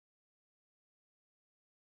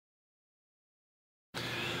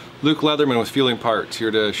Luke Leatherman with Feuling Parts,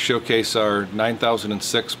 here to showcase our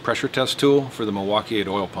 9006 pressure test tool for the Milwaukee 8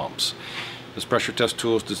 oil pumps. This pressure test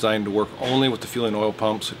tool is designed to work only with the Feuling oil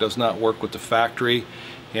pumps. It does not work with the factory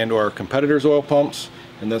and or our competitors' oil pumps,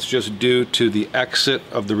 and that's just due to the exit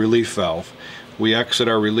of the relief valve. We exit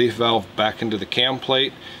our relief valve back into the cam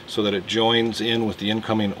plate so that it joins in with the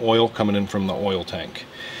incoming oil coming in from the oil tank.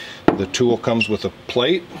 The tool comes with a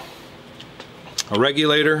plate, a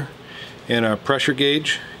regulator, and a pressure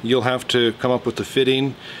gauge. You'll have to come up with the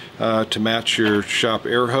fitting to match your shop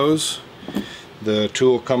air hose. The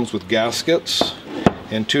tool comes with gaskets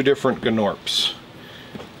and two different GNORPs.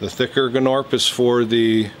 The thicker GNORP is for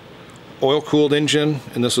the oil-cooled engine,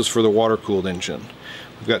 and this is for the water-cooled engine.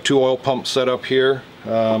 We've got two oil pumps set up here.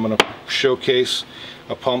 I'm going to showcase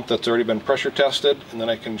a pump that's already been pressure tested, and then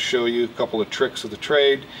I can show you a couple of tricks of the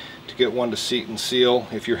trade to get one to seat and seal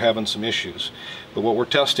if you're having some issues. But what we're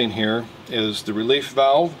testing here is the relief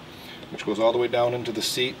valve, which goes all the way down into the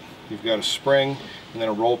seat. You've got a spring and then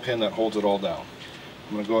a roll pin that holds it all down.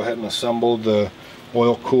 I'm going to go ahead and assemble the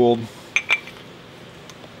oil-cooled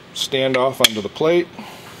standoff onto the plate.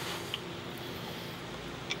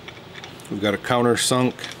 We've got a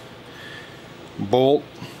countersunk bolt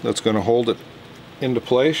that's going to hold it into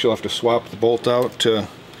place. You'll have to swap the bolt out to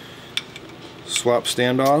swap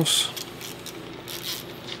standoffs.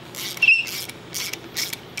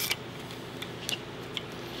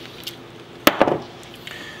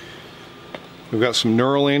 We've got some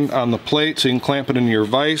knurling on the plate so you can clamp it into your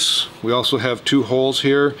vise. We also have two holes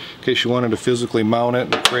here in case you wanted to physically mount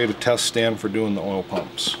it and create a test stand for doing the oil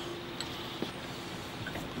pumps.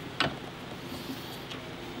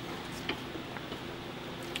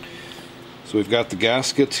 So we've got the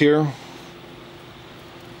gaskets here.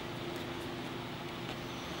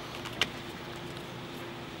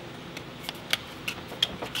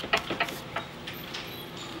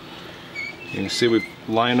 You can see we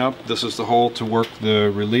line up. This is the hole to work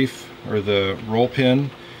the relief or the roll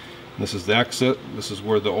pin. This is the exit. This is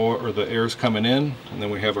where the oil or the air is coming in, and then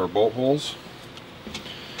we have our bolt holes.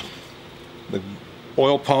 The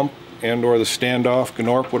oil pump and or the standoff,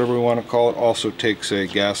 GNORP, whatever we want to call it, also takes a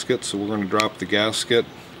gasket. So we're going to drop the gasket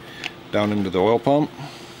down into the oil pump.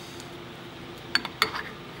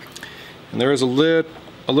 And there is a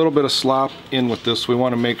little bit of slop in with this. We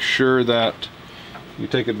want to make sure that you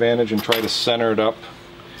take advantage and try to center it up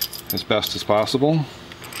as best as possible.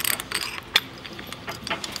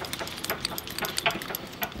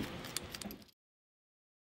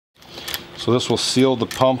 So this will seal the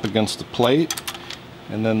pump against the plate,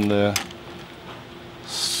 and then the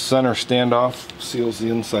center standoff seals the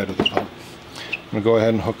inside of the pump. I'm going to go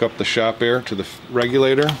ahead and hook up the shop air to the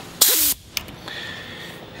regulator.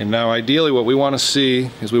 And now ideally what we want to see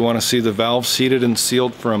is we want to see the valve seated and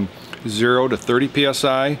sealed from 0 to 30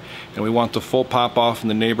 psi, and we want the full pop off in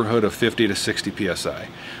the neighborhood of 50 to 60 psi.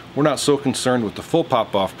 We're not so concerned with the full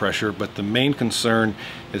pop off pressure, but the main concern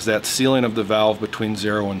is that sealing of the valve between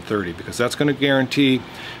 0 and 30, because that's going to guarantee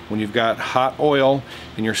when you've got hot oil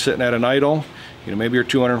and you're sitting at an idle, you know, maybe you're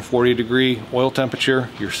 240 degree oil temperature,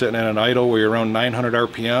 you're sitting at an idle where you're around 900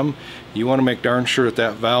 RPM, you want to make darn sure that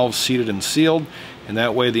that valve's seated and sealed, and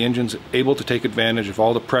that way the engine's able to take advantage of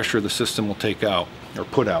all the pressure the system will take out or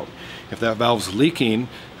put out. If that valve's leaking,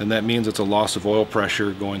 then that means it's a loss of oil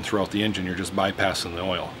pressure going throughout the engine. You're just bypassing the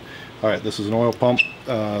oil. Alright, this is an oil pump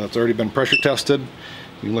that's already been pressure tested. You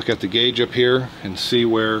can look at the gauge up here and see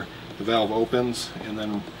where the valve opens and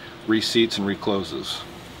then reseats and recloses.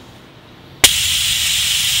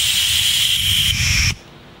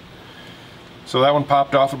 So that one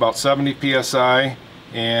popped off about 70 psi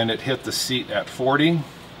and it hit the seat at 40.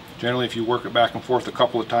 Generally, if you work it back and forth a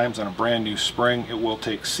couple of times on a brand new spring, it will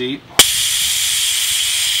take seat.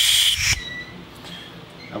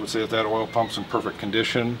 I would say that oil pump's in perfect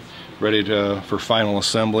condition, ready for final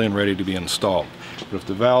assembly and ready to be installed. But if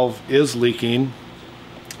the valve is leaking,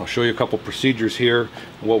 I'll show you a couple procedures here,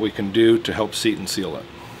 what we can do to help seat and seal it.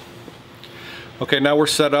 Okay, now we're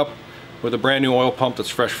set up with a brand new oil pump that's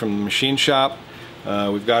fresh from the machine shop.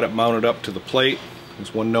 We've got it mounted up to the plate.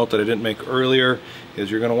 There's one note that I didn't make earlier, is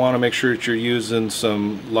you're going to want to make sure that you're using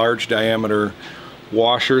some large diameter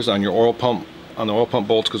washers on your oil pump, on the oil pump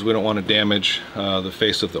bolts, because we don't want to damage the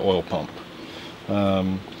face of the oil pump.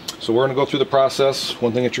 So we're going to go through the process.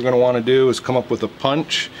 One thing that you're going to want to do is come up with a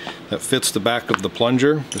punch that fits the back of the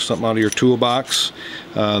plunger. There's something out of your toolbox.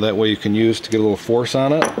 That way you can use to get a little force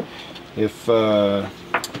on it. If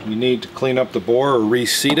you need to clean up the bore or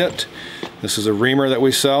reseat it, this is a reamer that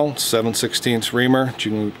we sell, 7/16 reamer.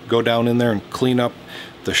 You can go down in there and clean up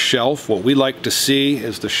the shelf. What we like to see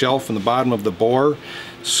is the shelf in the bottom of the bore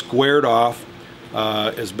squared off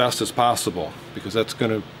as best as possible, because that's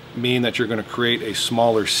going to mean that you're going to create a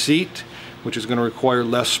smaller seat, which is going to require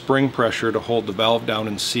less spring pressure to hold the valve down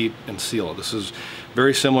and seat and seal it. This is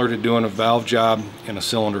very similar to doing a valve job in a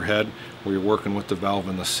cylinder head where you're working with the valve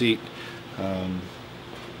and the seat.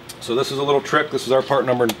 So this is a little trick. This is our part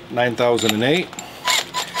number 9008.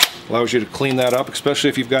 Allows you to clean that up, especially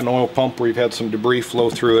if you've got an oil pump where you've had some debris flow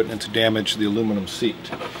through it and to damage the aluminum seat.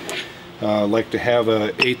 Like to have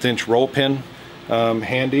a 1/8 inch roll pin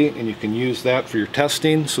handy, and you can use that for your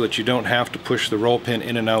testing so that you don't have to push the roll pin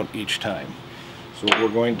in and out each time. So what we're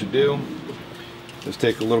going to do is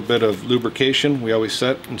take a little bit of lubrication. We always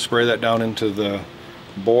set and spray that down into the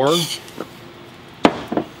bore.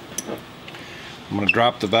 I'm going to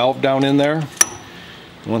drop the valve down in there.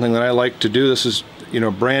 One thing that I like to do, this is, you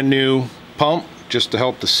know, brand new pump, just to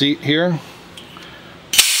help the seat here.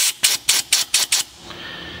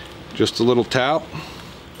 Just a little tap.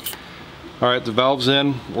 Alright, the valve's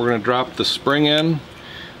in. We're going to drop the spring in.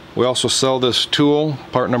 We also sell this tool,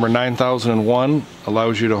 part number 9001.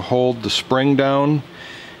 Allows you to hold the spring down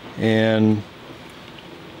and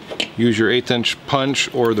use your 1/8 inch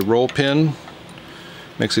punch or the roll pin.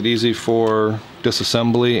 Makes it easy for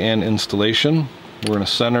disassembly and installation. We're going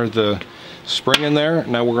to center the spring in there.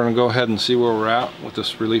 Now we're going to go ahead and see where we're at with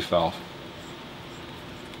this relief valve.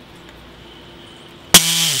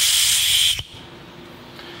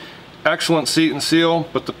 Excellent seat and seal,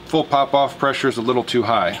 but the full pop-off pressure is a little too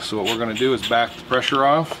high. So what we're going to do is back the pressure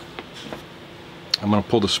off. I'm going to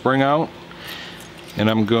pull the spring out, and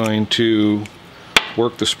I'm going to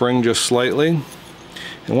work the spring just slightly.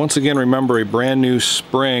 And once again, remember, a brand new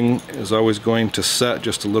spring is always going to set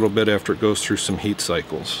just a little bit after it goes through some heat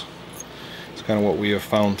cycles. It's kind of what we have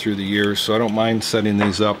found through the years, so I don't mind setting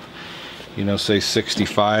these up, you know, say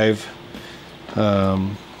 65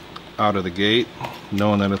 out of the gate,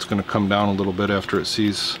 knowing that it's going to come down a little bit after it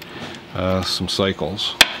sees some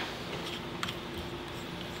cycles.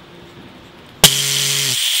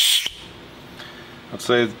 I'd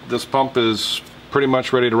say this pump is pretty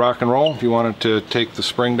much ready to rock and roll. If you wanted to take the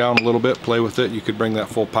spring down a little bit, play with it, you could bring that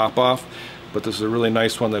full pop off, but this is a really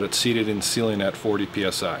nice one that it's seated and sealing at 40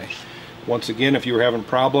 psi. Once again, if you were having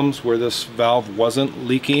problems where this valve wasn't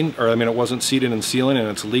leaking, or I mean it wasn't seated and sealing and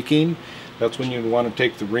it's leaking, that's when you'd want to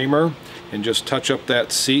take the reamer and just touch up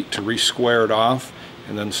that seat to re-square it off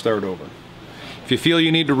and then start over. If you feel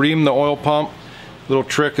you need to ream the oil pump, little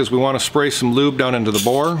trick is we want to spray some lube down into the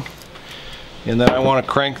bore. And then I want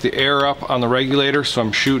to crank the air up on the regulator, so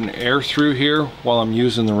I'm shooting air through here while I'm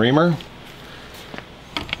using the reamer.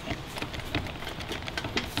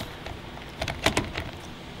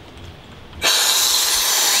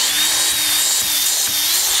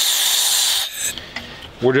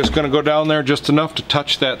 We're just going to go down there just enough to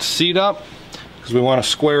touch that seat up, because we want to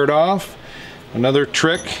square it off. Another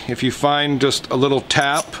trick, if you find just a little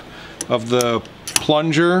tap of the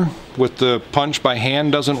plunger with the punch by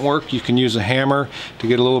hand doesn't work, you can use a hammer to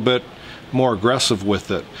get a little bit more aggressive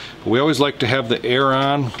with it. But we always like to have the air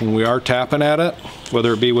on when we are tapping at it,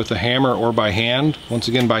 whether it be with a hammer or by hand. Once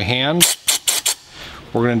again, by hand,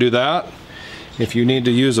 we're going to do that. If you need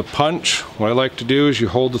to use a punch, what I like to do is you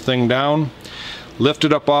hold the thing down, lift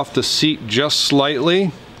it up off the seat just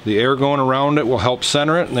slightly. The air going around it will help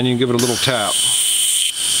center it, and then you can give it a little tap.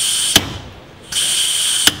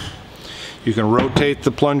 You can rotate the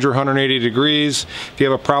plunger 180 degrees. If you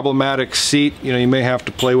have a problematic seat, you know, you may have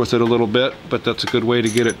to play with it a little bit, but that's a good way to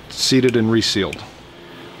get it seated and resealed.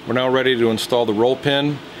 We're now ready to install the roll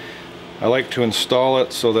pin. I like to install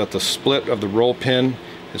it so that the split of the roll pin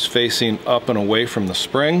is facing up and away from the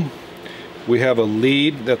spring. We have a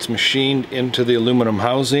lead that's machined into the aluminum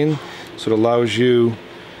housing, so it allows you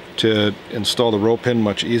to install the roll pin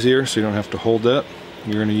much easier, so you don't have to hold it.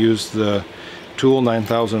 You're going to use the tool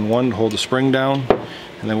 9001 to hold the spring down,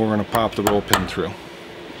 and then we're going to pop the roll pin through.